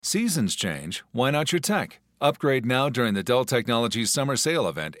Seasons change, why not your tech? Upgrade now during the Dell Technologies Summer Sale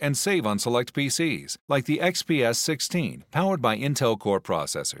event and save on select PCs, like the XPS 16, powered by Intel Core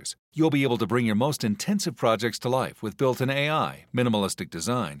processors. You'll be able to bring your most intensive projects to life with built-in AI, minimalistic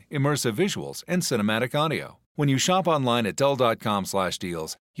design, immersive visuals, and cinematic audio. When you shop online at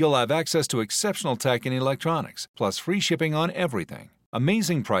Dell.com/deals, you'll have access to exceptional tech and electronics, plus free shipping on everything.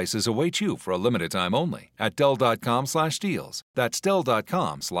 Amazing prices await you for a limited time only at Dell.com/deals. That's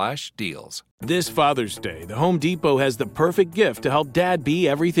Dell.com/deals. This Father's Day, the Home Depot has the perfect gift to help Dad be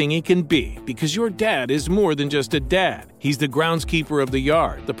everything he can be, because your dad is more than just a dad. He's the groundskeeper of the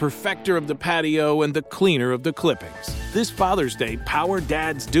yard, the perfecter of the patio, and the cleaner of the clippings. This Father's Day, power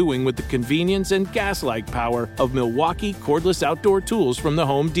Dad's doing with the convenience and gas-like power of Milwaukee cordless outdoor tools from the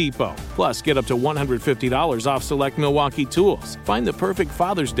Home Depot. Plus, get up to $150 off select Milwaukee tools. Find the perfect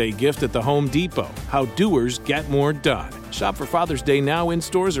Father's Day gift at the Home Depot. How doers get more done. Shop for Father's Day now in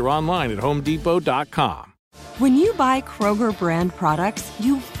stores or online at HomeDepot.com. When you buy Kroger brand products,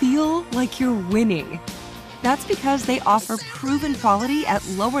 you feel like you're winning. That's because they offer proven quality at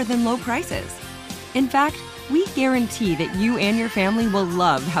lower than low prices. In fact, we guarantee that you and your family will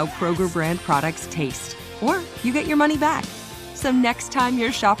love how Kroger brand products taste, or you get your money back. So next time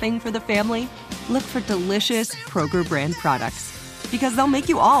you're shopping for the family, look for delicious Kroger brand products, because they'll make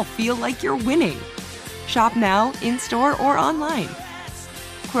you all feel like you're winning. Shop now, in-store, or online.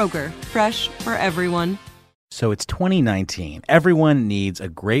 Kroger, fresh for everyone. So it's 2019. Everyone needs a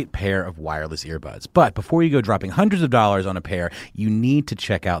great pair of wireless earbuds. But before you go dropping hundreds of dollars on a pair, you need to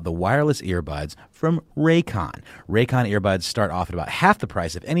check out the wireless earbuds from Raycon. Raycon earbuds start off at about half the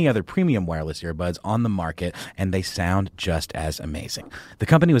price of any other premium wireless earbuds on the market, and they sound just as amazing. The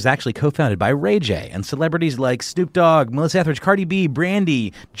company was actually co-founded by Ray J, and celebrities like Snoop Dogg, Melissa Etheridge, Cardi B,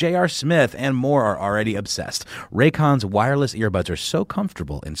 Brandy, J.R. Smith, and more are already obsessed. Raycon's wireless earbuds are so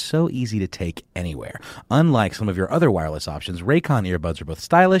comfortable and so easy to take anywhere. Unlike some of your other wireless options, Raycon earbuds are both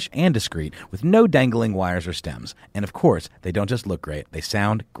stylish and discreet, with no dangling wires or stems. And of course, they don't just look great, they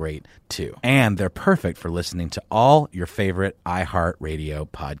sound great too. And they're perfect for listening to all your favorite iHeartRadio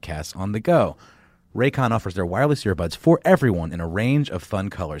podcasts on the go. Raycon offers their wireless earbuds for everyone in a range of fun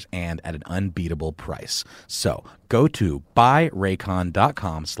colors and at an unbeatable price. So go to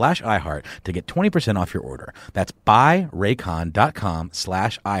buyraycon.com/iHeart to get 20% off your order. That's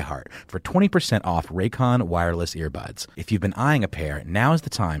buyraycon.com/iHeart for 20% off Raycon wireless earbuds. If you've been eyeing a pair, now is the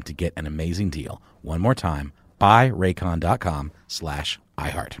time to get an amazing deal. One more time,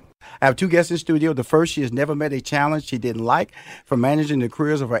 buyraycon.com/iHeart. I have two guests in the studio. The first, she has never met a challenge she didn't like, from managing the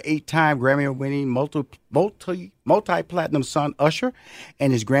careers of her 8-time Grammy-winning multi-platinum son, Usher,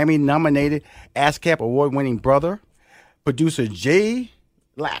 and his Grammy-nominated ASCAP award-winning brother, producer Jay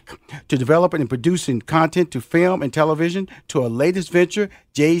Lack, to developing and producing content to film and television, to her latest venture,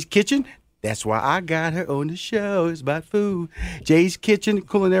 Jay's Kitchen. That's why I got her on the show. It's about food. Jay's Kitchen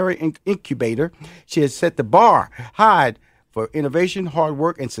Culinary Incubator. She has set the bar high for innovation, hard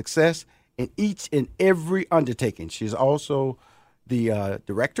work, and success in each and every undertaking. She's also the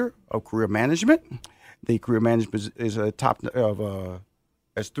director of career management. The career management is a top of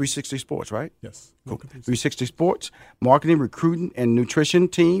that's 360 Sports, right? Yes. Cool. 360 Sports, marketing, recruiting, and nutrition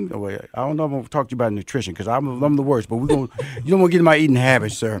team. I don't know if I'm going to talk to you about nutrition because I'm the worst, but you don't want to get in my eating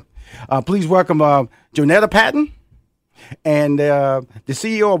habits, sir. Please welcome Jonetta Patton and the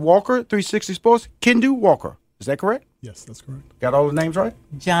CEO of Walker 360 Sports, Kendu Walker. Is that correct? Yes, that's correct. Got all the names right?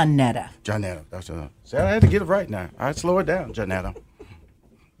 Jonetta. Jonetta. See, I had to get it right now. I had to slow it down. Jonetta.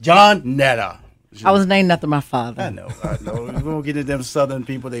 I was named after my father. I know. We won't get into them Southern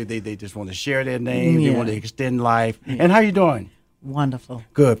people. They just want to share their name. Yeah. They want to extend life. Yeah. And how you doing? Wonderful.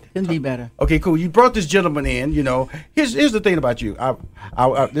 Good. Couldn't be better. Okay, cool. You brought this gentleman in. You know, here's the thing about you.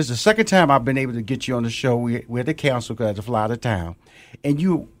 This is the second time I've been able to get you on the show. We're at the council because I had to fly out of town. And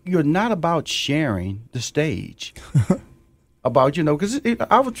you're not about sharing the stage. About, because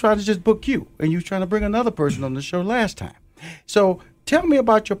I was trying to just book you, and you were trying to bring another person on the show last time. So tell me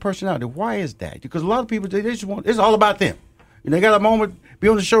about your personality. Why is that? Because a lot of people, they just want, it's all about them. They got a moment, be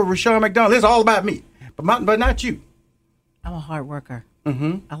on the show with Rushion McDonald, it's all about me, but not you. I'm a hard worker.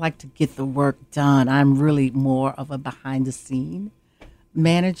 Mm-hmm. I like to get the work done. I'm really more of a behind-the-scene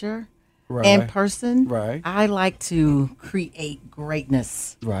manager and person. Right. I like to create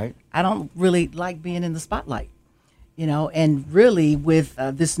greatness. Right. I don't really like being in the spotlight. And really with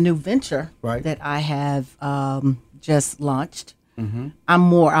this new venture that I have just launched, I'm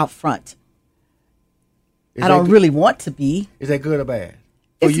more out front. I don't really want to be. Is that good or bad?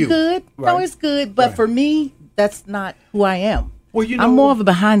 It's good. Right. No, it's good. But for me, that's not who I am. Well, you know, I'm more of a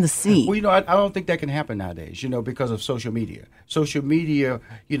behind the scenes. Well, you know, I don't think that can happen nowadays, you know, because of social media. Social media,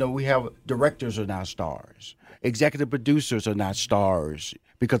 you know, we have directors are now stars. Executive producers are not stars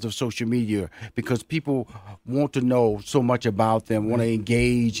because of social media, because people want to know so much about them, want to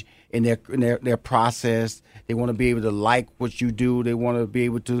engage in their process. They want to be able to like what you do. They want to be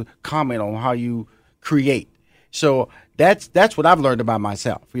able to comment on how you create. So that's what I've learned about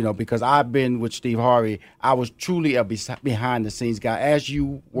myself, you know, because I've been with Steve Harvey. I was truly a behind the scenes guy, as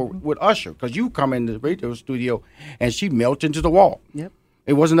you were with Usher, because you come in the radio studio and she melted into the wall. Yep.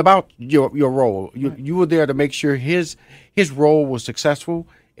 It wasn't about your role. You were there to make sure his role was successful,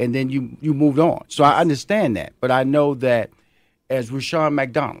 and then you moved on. So I understand that, but I know that as Rushion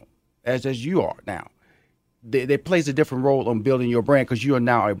McDonald, as you are now, they plays a different role on building your brand, because you are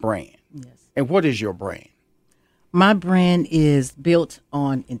now a brand. Yes. And what is your brand? My brand is built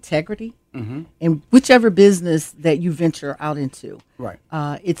on integrity, and whichever business that you venture out into, Right.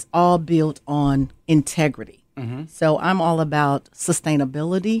 It's all built on integrity. So I'm all about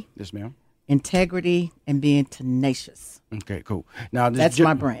sustainability, Yes, ma'am. integrity, and being tenacious. Okay, cool. Now That's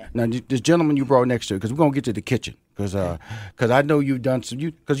my brand. Now this gentleman you brought next to, because we're gonna get to the kitchen, because I know you've done some.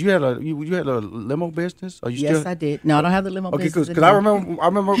 Because you had a limo business. Or you Yes, still? I did. No, I don't have the limo Okay, business because I anymore.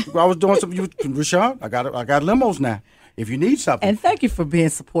 remember I was doing something. Rushion, I got limos now. If you need something. And thank you for being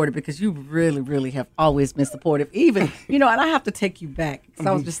supportive, because you really, really have always been supportive. Even, you know, and I have to take you back, because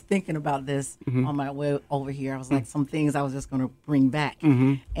I was just thinking about this on my way over here. I was like, some things I was just going to bring back.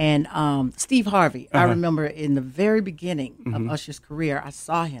 And Steve Harvey, I remember in the very beginning of Usher's career, I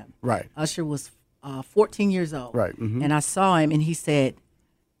saw him. Right. Usher was 14 years old. Right. And I saw him, and he said,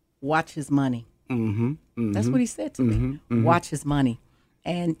 watch his money. That's what he said to me. Watch his money.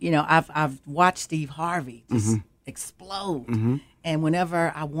 And, you know, I've watched Steve Harvey just explode. And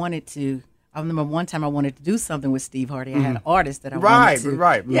whenever I wanted to, I remember one time I wanted to do something with Steve Harvey. I had an artist that I wanted to.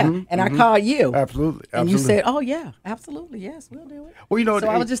 Right. Yeah. And I called you. Absolutely. And you said, oh, yeah, absolutely. Yes, we'll do it. Well, you know, so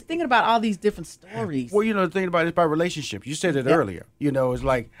I was just thinking about all these different stories. Well, you know, the thing about it is about relationships. You said it earlier. You know, it's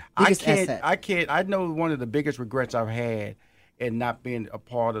like Biggest asset. I know one of the biggest regrets I've had in not being a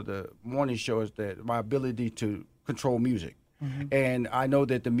part of the morning show is that my ability to control music. And I know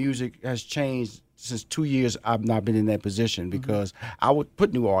that the music has changed since 2 years. I've not been in that position, because I would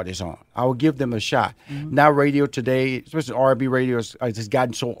put new artists on. I would give them a shot. Now radio today, especially R&B radio, has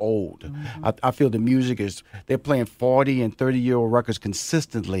gotten so old. I feel the music they're playing 40 and 30-year-old records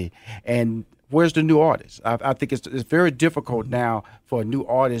consistently. And where's the new artist? I think it's very difficult now for a new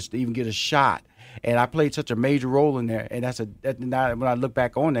artist to even get a shot. And I played such a major role in there, and now when I look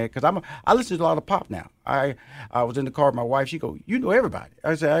back on that, because I listen to a lot of pop now. I was in the car with my wife. She go, "You know everybody."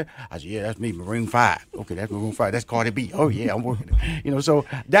 I said, "Yeah, that's me, Maroon 5. Okay, that's Maroon 5. That's Cardi B. Oh yeah, I'm working." You know, so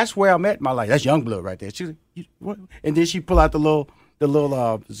that's where I'm at in my life. That's Youngblood right there. She said, "What?" And then she pull out the little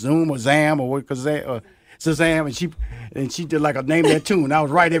Zoom or Zam or what? Shazam, and she did like a name that tune. I was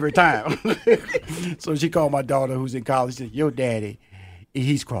right every time. So she called my daughter, who's in college. She said, "Your daddy,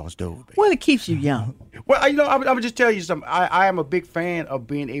 he's crossed over." Baby. Well, it keeps you young. Well, you know, I'm gonna just tell you something. I am a big fan of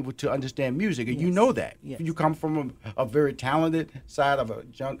being able to understand music, and you know that. Yes. You come from a very talented side of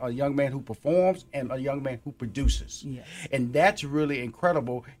a young man who performs and a young man who produces. Yes. And that's really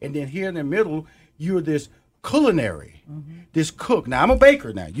incredible. And then here in the middle, you're this culinary, this cook. Now, I'm a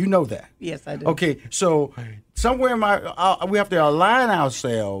baker now. You know that. Yes, I do. Okay, so somewhere we have to align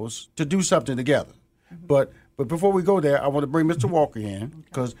ourselves to do something together. But before we go there, I want to bring Mr. Walker in,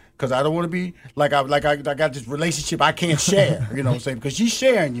 because I don't want to be like I got this relationship I can't share. You know what I'm saying? Because she's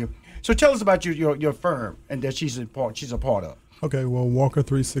sharing you. So tell us about your firm and that she's a part of. Okay, well, Walker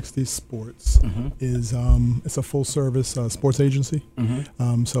 360 Sports is it's a full service sports agency.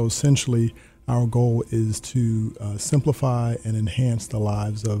 So essentially, our goal is to simplify and enhance the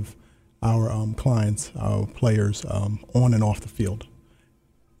lives of our clients, our players, on and off the field.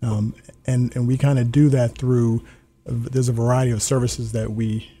 And we kind of do that through, there's a variety of services that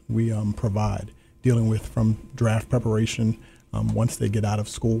we provide, dealing with from draft preparation, once they get out of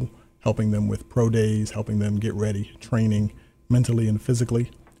school, helping them with pro days, helping them get ready, training mentally and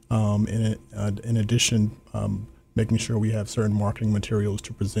physically. In addition, making sure we have certain marketing materials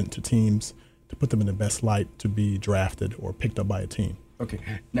to present to teams to put them in the best light to be drafted or picked up by a team. Okay.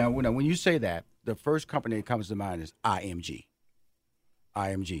 Now, when you say that, the first company that comes to mind is IMG.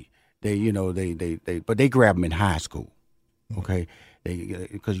 But they grab them in high school. Okay.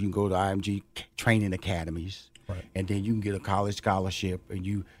 Because you can go to IMG training academies. Right. And then you can get a college scholarship,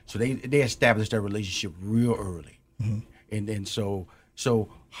 and so they establish their relationship real early. And then so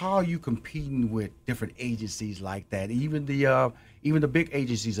how are you competing with different agencies like that? Even the big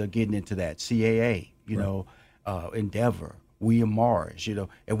agencies are getting into that. CAA, Endeavor, William Morris.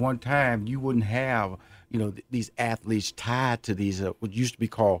 At one time you wouldn't have these athletes tied to these what used to be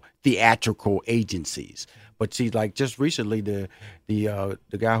called theatrical agencies. But see, like just recently, the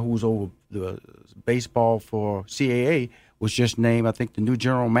guy who was over the baseball for CAA was just named, I think, the new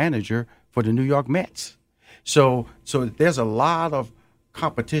general manager for the New York Mets. So there's a lot of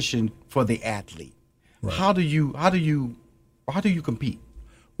competition for the athlete. Right. How do you compete?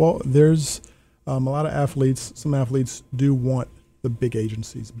 Well, there's a lot of athletes. Some athletes do want the big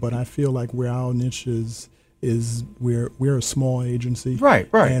agencies, but I feel like where our niche is we're a small agency, right,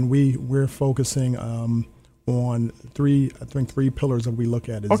 and we're focusing on three pillars that we look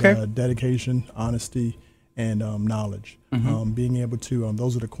at is dedication, honesty, and knowledge. Being able to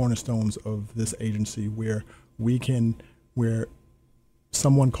those are the cornerstones of this agency where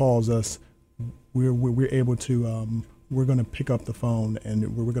someone calls us, we're able to we're going to pick up the phone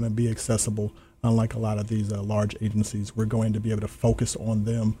and we're going to be accessible. Unlike a lot of these large agencies, we're going to be able to focus on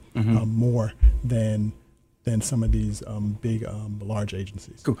them more than some of these big large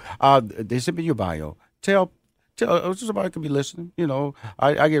agencies. Cool. They sent me your bio. Tell somebody could be listening.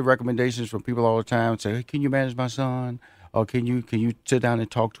 I get recommendations from people all the time. Say, hey, can you manage my son? Or can you sit down and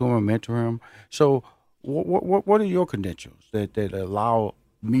talk to him or mentor him? So what are your credentials that allow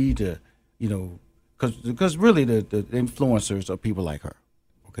me to, because really the influencers are people like her.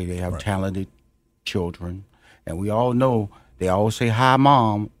 Okay, they have talented children, and we all know they always say hi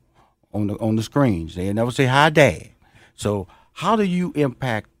mom on the screens. They never say hi dad. So how do you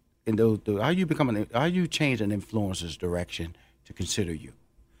impact how you change an influencer's direction to consider you?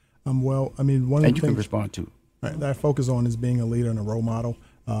 Well, I mean, one of the things you can respond to that I focus on is being a leader and a role model.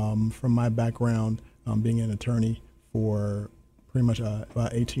 From my background, being an attorney for pretty much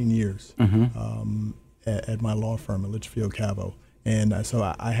about 18 years at my law firm at Litchfield Cavo, and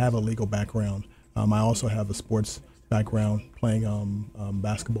so I have a legal background. I also have a sports background, playing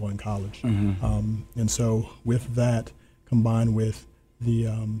basketball in college, and so with that combined with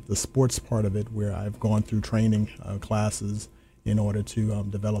the sports part of it, where I've gone through training classes in order to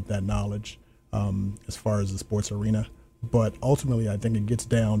develop that knowledge as far as the sports arena. But ultimately, I think it gets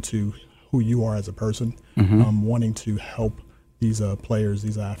down to who you are as a person, wanting to help these players,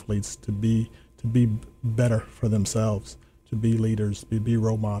 these athletes, to be better for themselves, to be leaders, be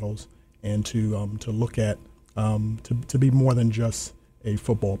role models, and to look at to be more than just a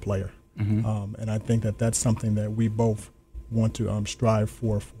football player. And I think that's something that we both want to strive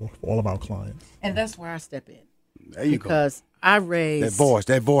for all of our clients. And that's where I step in. There you because go. I raised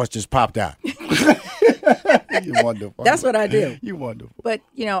that voice just popped out. You wonderful. That's what I do. You wonderful. But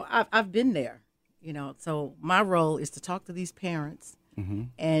I've been there. So my role is to talk to these parents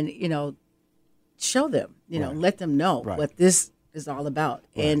and show them, let them know what this is all about,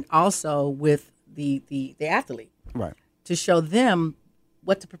 and also with the athlete, to show them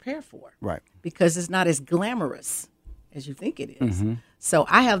what to prepare for, because it's not as glamorous as you think it is. So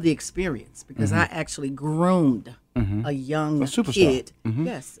I have the experience because I actually groomed a young kid,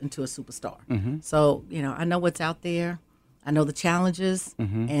 into a superstar. So I know what's out there, I know the challenges,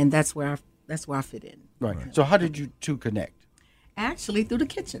 and that's where I fit in. Right. So how did you two connect? Actually, through the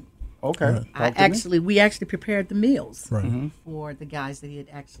kitchen. Okay. We actually prepared the meals for the guys that he had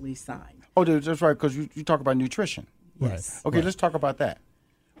actually signed. Oh, that's right, because you talk about nutrition. Yes. Okay, let's talk about that.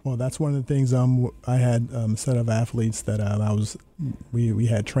 Well, that's one of the things I had a set of athletes that we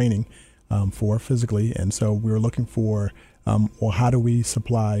had training for physically, and so we were looking for how do we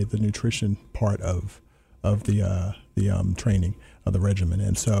supply the nutrition part of the training of the regimen,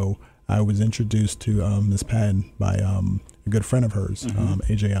 and so I was introduced to Ms. Patton by a good friend of hers,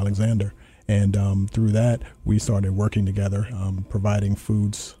 AJ Alexander, and through that we started working together, providing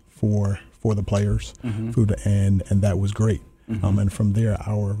foods for the players, food, and that was great. And from there,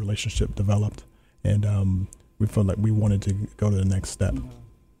 our relationship developed, and we felt like we wanted to go to the next step.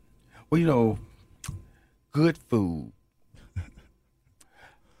 Well, good food.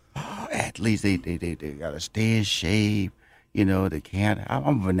 Athletes, they got to stay in shape. They can't.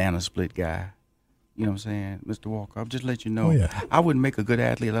 I'm a banana split guy. You know what I'm saying, Mr. Walker? I'll just let you know. Oh, yeah. I wouldn't make a good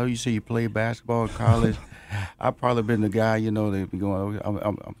athlete. You say you play basketball in college. I've probably been the guy, they'd be going,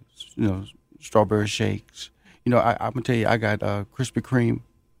 strawberry shakes. I'm going to tell you, I got Krispy Kreme.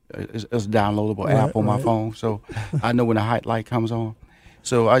 It's a downloadable app on my phone, so I know when the hot light comes on.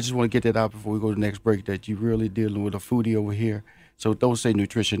 So I just want to get that out before we go to the next break, that you're really dealing with a foodie over here. So don't say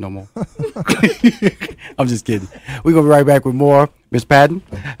nutrition no more. I'm just kidding. We're going to be right back with more, Ms. Patton,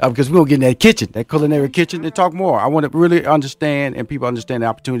 because we're going to get in that kitchen, that culinary kitchen, and talk more. I want to really understand, and people understand the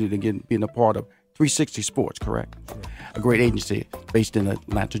opportunity to being a part of 360 Sports, correct? A great agency based in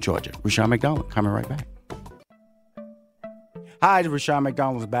Atlanta, Georgia. Rushion McDonald, coming right back. Hi, Rushion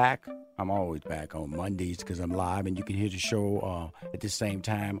McDonald's back. I'm always back on Mondays because I'm live, and you can hear the show at the same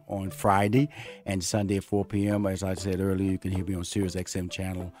time on Friday and Sunday at 4 p.m. As I said earlier, you can hear me on Sirius XM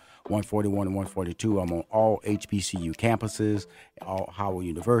channel 141 and 142. I'm on all HBCU campuses, all Howard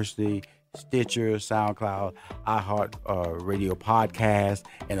University, Stitcher, SoundCloud, iHeart Radio Podcast,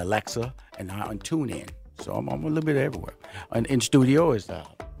 and Alexa, and on TuneIn. So I'm a little bit everywhere. And in studio is the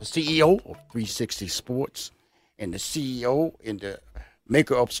CEO of 360 Sports and the CEO and the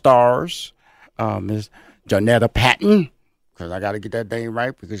maker of stars, Ms. Jonetta Patton, because I got to get that name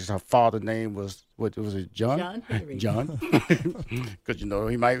right because her father's name was, what was it, John? John Henry. John. Because,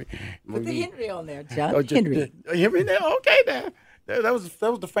 he might. Put the Henry on there, John Henry. Henry there? Okay, there. That was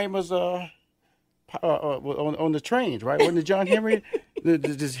the famous on the trains, right? Wasn't it John Henry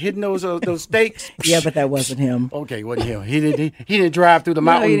just hitting those stakes? Yeah, but that wasn't him. Okay, wasn't him. He didn't drive through the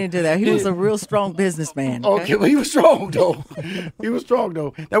mountain. No, he didn't do that. He was a real strong businessman. Okay, well, he was strong though.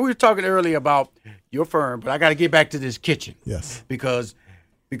 Now we were talking earlier about your firm, but I got to get back to this kitchen. Yes. Because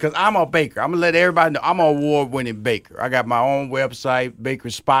I'm a baker. I'm going to let everybody know I'm an award-winning baker. I got my own website,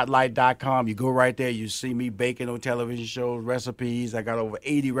 bakerspotlight.com. You go right there. You see me baking on television shows, recipes. I got over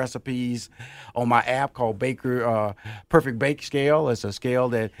 80 recipes on my app called Baker Perfect Bake Scale. It's a scale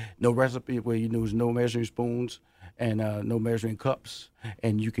that no recipe where you use no measuring spoons and no measuring cups,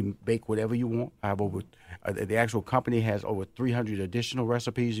 and you can bake whatever you want. I have over the actual company has over 300 additional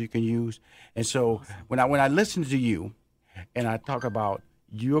recipes you can use. And so when I listen to you and I talk about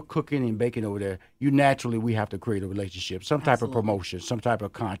you're cooking and baking over there, we have to create a relationship, some type of promotion, some type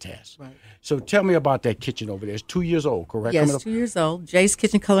of contest. Right. So tell me about that kitchen over there. It's 2 years old, correct? Yes, 2 years old. Jay's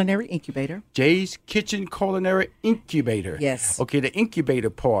Kitchen Culinary Incubator. Jay's Kitchen Culinary Incubator. Yes. Okay, the incubator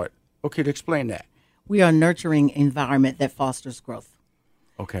part. Okay, to explain that. We are a nurturing environment that fosters growth.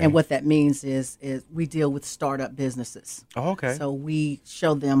 Okay. And what that means is we deal with startup businesses. Oh, okay. So we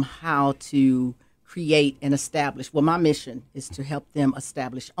show them how to create and establish. Well, my mission is to help them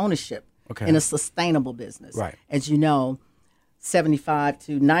establish ownership in a sustainable business. Right. As you know, 75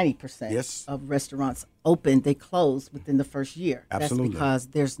 to 90% of restaurants open, they close within the first year. Absolutely. That's because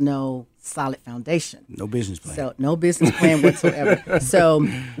there's no solid foundation. No business plan. So no business plan whatsoever. So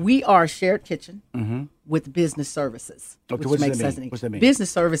we are a shared kitchen with business services. Okay, which makes sense. What's that mean?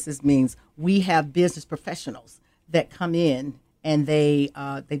 Business services means we have business professionals that come in and they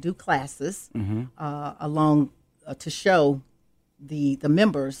do classes along to show the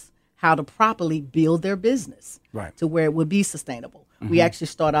members how to properly build their business to where it would be sustainable. We actually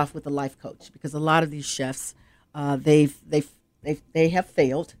start off with a life coach because a lot of these chefs they have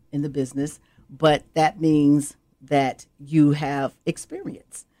failed in the business, but that means that you have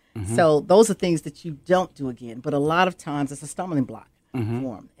experience. So those are things that you don't do again. But a lot of times it's a stumbling block. For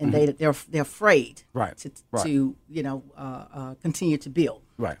them, and they're afraid to continue to build.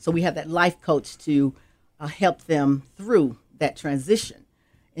 Right. So we have that life coach to help them through that transition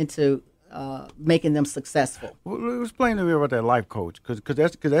into making them successful. Well, explain to me about that life coach, because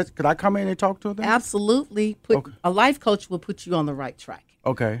could I come in and talk to them? Absolutely. A life coach will put you on the right track.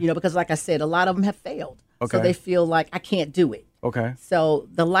 Okay. Because like I said, a lot of them have failed. Okay. So they feel like I can't do it. Okay. So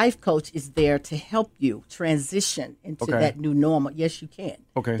the life coach is there to help you transition into that new normal. Yes, you can.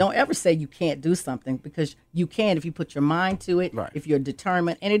 Okay. Don't ever say you can't do something, because you can if you put your mind to it, if you're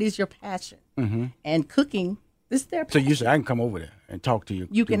determined, and it is your passion. And cooking is their passion. So you say I can come over there and talk to you.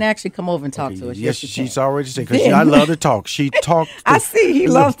 You can actually come over and talk to us. Yes, she's already said, because I love to talk. She talked. I see. He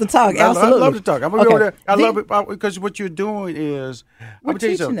loves to talk. Absolutely. I love to talk. I'm going to go there. I love it because what you're doing is, I'm going to tell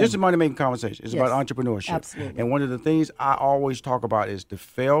you something. This is money making conversation. It's about entrepreneurship. Absolutely. And one of the things I always talk about is the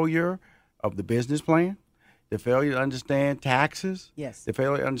failure of the business plan, the failure to understand taxes. Yes. The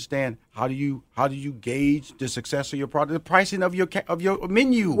failure to understand how do you gauge the success of your product, the pricing of your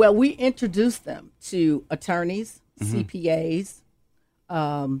menu. Well, we introduce them to attorneys, CPAs,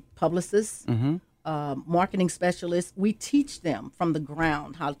 publicists, marketing specialists. We teach them from the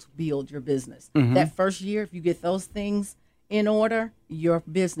ground how to build your business. That first year, if you get those things in order, your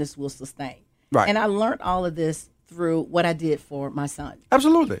business will sustain. Right. And I learned all of this through what I did for my son.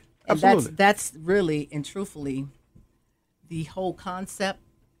 Absolutely. And that's really and truthfully the whole concept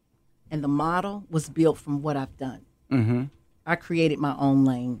and the model was built from what I've done. I created my own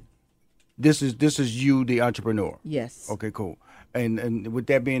lane. This is you, the entrepreneur. Yes. Okay, cool. And with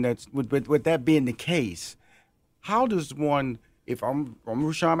that being the case, how does one? If I'm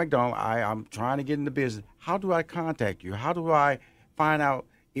Rushion McDonald, I'm trying to get in the business. How do I contact you? How do I find out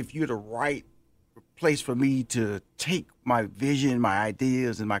if you're the right place for me to take my vision, my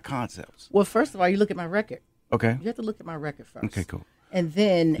ideas, and my concepts? Well, first of all, you look at my record. Okay. You have to look at my record first. Okay, cool. And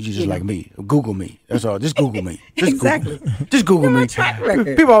then you just like me. Google me. That's all. Just Google me. Just Exactly. Just Google me. track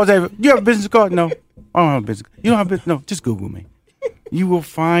record. People always say, "You have a business card?" No, I don't have a business. You don't have a business? No, just Google me. You will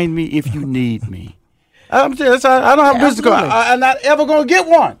find me if you need me. I'm saying, I don't have a business card. I'm not ever gonna get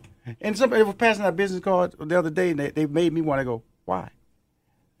one. And somebody was passing out business cards the other day, and they made me want to go, why?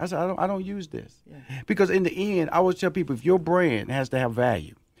 I said, I don't use this. Because in the end, I always tell people, if your brand has to have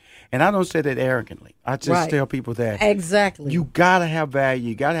value, and I don't say that arrogantly. I just tell people that exactly you gotta have value.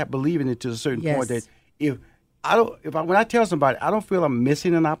 You gotta believe in it to a certain point. That when I tell somebody, I don't feel I'm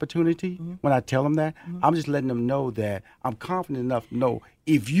missing an opportunity when I tell them that. I'm just letting them know that I'm confident enough to know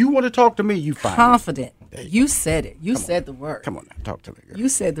if you want to talk to me, you find confident. You said it. You said the word. Come on now, talk to me, girl. You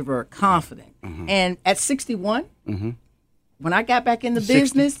said the word confident. And at 61, when I got back in the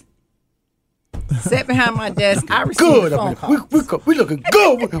business, sat behind my desk, I received phone calls. We looking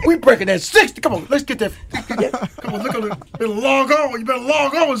good. We breaking that 60. Come on, let's get that. Come on, look at it. Better log on. You better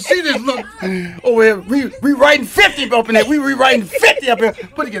log on and see this look. Over here, we writing 50 up in there. We rewriting 50 up here.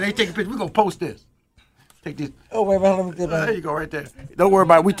 Put it together. They taking pictures. We gonna post this. Take this. Oh, wait, let me do that. There you go, right there. Don't worry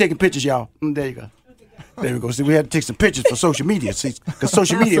about it. We taking pictures, y'all. There you go. There we go. See, we had to take some pictures for social media. See, because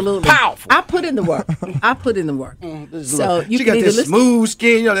social media is powerful. I put in the work. So you she got this smooth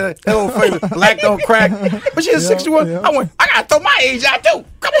skin, you know, that old favorite black don't crack. But she's 61. Yeah. I gotta throw my age out too.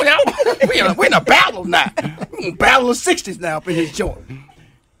 Come on now. We're in a battle now. We're in a battle of 60s now up in his joint.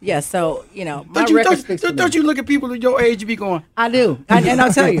 Yeah, so, my record speaks for me. Don't you look at people at your age, you be going, I do. And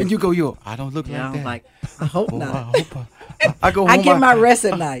I'll tell you. And you go, I don't look like that. I'm like, I hope not. I go home. I get my rest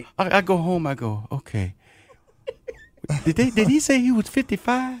at night. I go home, I go, okay. Did he say he was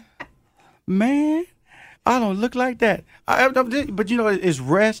 55? Man, I don't look like that. But it's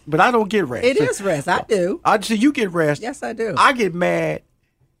rest. But I don't get rest. It is rest. I do. I see you get rest. Yes, I do. I get mad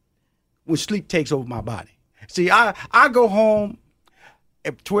when sleep takes over my body. See, I go home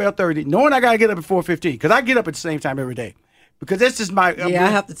at 12:30, knowing I gotta get up at 4:15 because I get up at the same time every day. Because that's just my. I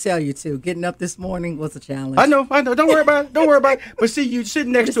have to tell you too. Getting up this morning was a challenge. I know. Don't worry about it. But see, you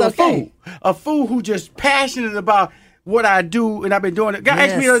sitting next to a fool who just passionate about what I do, and I've been doing it. Guy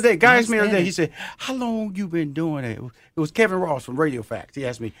asked me the other day. He said, "How long you been doing it?" It was Kevin Ross from Radio Facts. He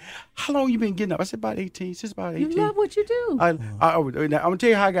asked me, "How long you been getting up?" I said, "About 18." Since about 18. You love what you do. I'm gonna tell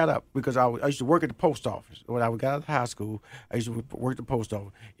you how I got up because I used to work at the post office when I got out of high school. I used to work at the post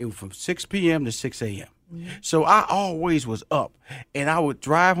office. It was from 6 p.m. to 6 a.m. So I always was up, and I would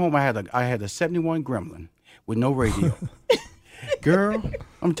drive home. I had a 71 Gremlin with no radio. Girl, I'm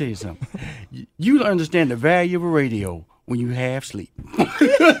gonna tell you something. You understand the value of a radio when you half sleep.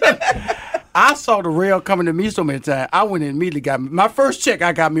 I saw the rail coming to me so many times. I went and immediately got my first check.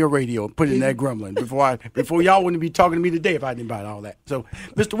 I got me a radio and put it in that Gremlin before y'all wouldn't be talking to me today if I didn't buy all that. So,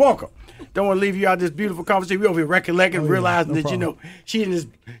 Mr. Walker, don't want to leave you out of this beautiful conversation. We over here recollecting, realizing that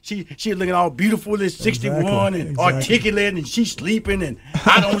she looking all beautiful at 61 and articulate, and she's sleeping and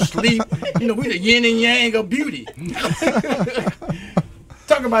I don't sleep. We the yin and yang of beauty.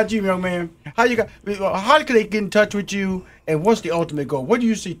 Talk about you, young man. How can they get in touch with you, and what's the ultimate goal? What do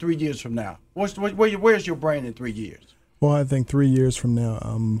you see 3 years from now? Where's your brand in 3 years? Well, I think 3 years from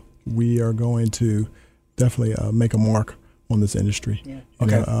now, we are going to definitely make a mark on this industry. Yeah.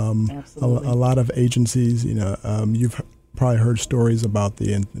 Okay. Absolutely. A lot of agencies, you've probably heard stories about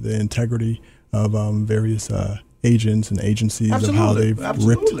the integrity of various agents and agencies of how they've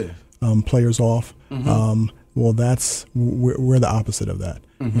ripped players off. Mm-hmm. Well, we're the opposite of that.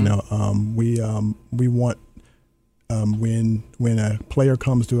 Mm-hmm. We want when a player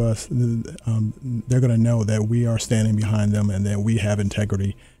comes to us, they're going to know that we are standing behind them and that we have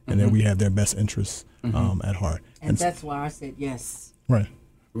integrity and that we have their best interests at heart. And that's why I said yes. Right.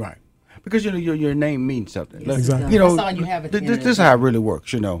 Because your name means something. Yes, exactly. That's all you have. This is how it really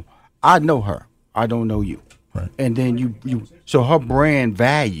works. I know her. I don't know you. Right. And then so her brand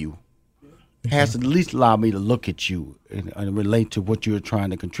value has to at least allow me to look at you and relate to what you're trying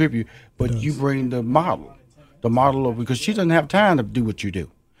to contribute. But you bring the model of, because she doesn't have time to do what you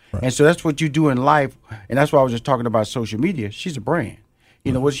do. Right. And so that's what you do in life. And that's why I was just talking about social media. She's a brand.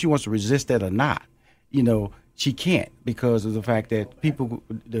 Whether she wants to resist that or not, she can't, because of the fact that people,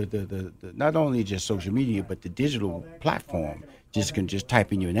 the not only just social media, but the digital platform can just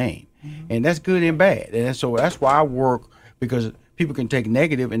type in your name. Mm-hmm. And that's good and bad. And so that's why I work, because people can take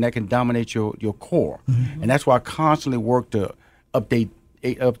negative and that can dominate your core. Mm-hmm. And that's why I constantly work to update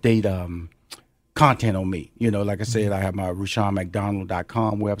content on me. Like I said, I have my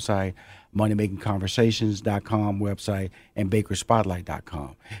RushionMcDonald.com website, MoneyMakingConversations.com website, and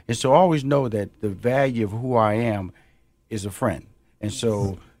BakerSpotlight.com. And so I always know that the value of who I am is a friend. And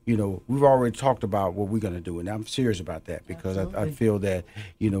so, we've already talked about what we're going to do, and I'm serious about that because I feel that,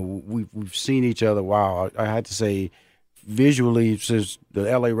 we've seen each other. Wow, I had to say, visually, since the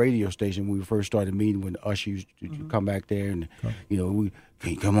LA radio station, when we first started meeting when Usher used to come back there, and can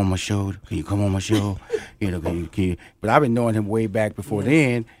you come on my show? Can you come on my show? Can you? But I've been knowing him way back before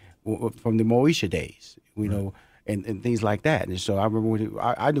then, from the Moesha days, and things like that. And so I remember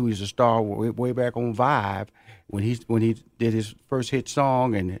I knew he was a star way back on Vibe when he did his first hit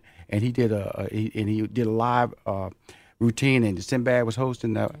song, and he did a live routine, and Sinbad was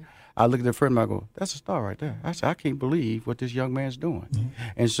hosting. I looked at a friend, and I go, "That's a star right there." I said, "I can't believe what this young man's doing,"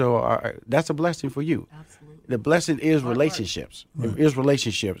 and so that's a blessing for you. Absolutely. The blessing is relationships. It is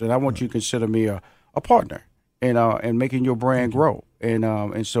relationships, and I want you to consider me a partner, and making your brand grow.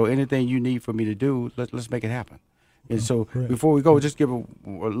 And so anything you need for me to do, let's make it happen. And so before we go, just give a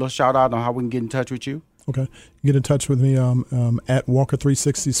little shout out on how we can get in touch with you. Okay, get in touch with me at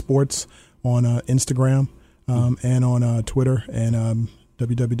Walker360 Sports on Instagram and on Twitter, and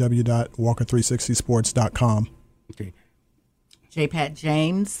www.walker360sports.com. Okay. J-Pat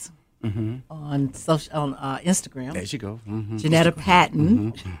James on Instagram. There you go. Janetta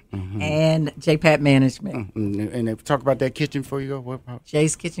Patton and J-Pat Management. And they talk about that kitchen before you go.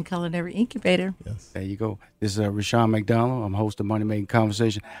 Jay's Kitchen Culinary Incubator. Yes. There you go. This is Rashawn McDonald. I'm host of Money Making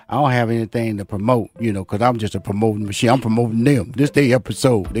Conversation. I don't have anything to promote, because I'm just a promoting machine. I'm promoting them. This day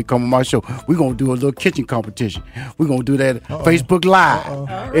episode, they come on my show. We're going to do a little kitchen competition. We're going to do that Facebook Live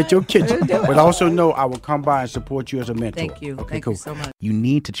at your kitchen. But also know I will come by and support you as a mentor. Thank you. Okay, Thank cool. you so much. You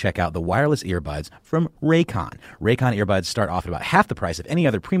need to check out the wireless earbuds from Raycon. Raycon earbuds start off at about half the price of any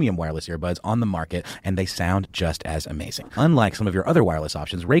other premium wireless earbuds on the market, and they sound just as amazing. Unlike some of your other wireless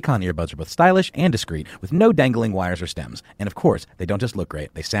options, Raycon earbuds are both stylish and discreet, with no dangling wires or stems. And of course, they don't just look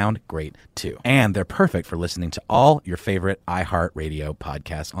great, they sound great too. And they're perfect for listening to all your favorite iHeartRadio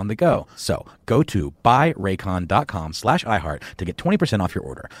podcasts on the go. So go to buyraycon.com/iHeart to get 20% off your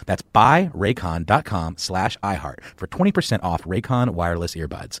order. That's buyraycon.com/iHeart for 20% off Raycon wireless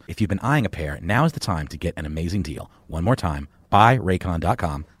earbuds. If you've been eyeing a pair, now is the time to get an amazing deal. One more time,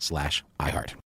 buyraycon.com/iHeart.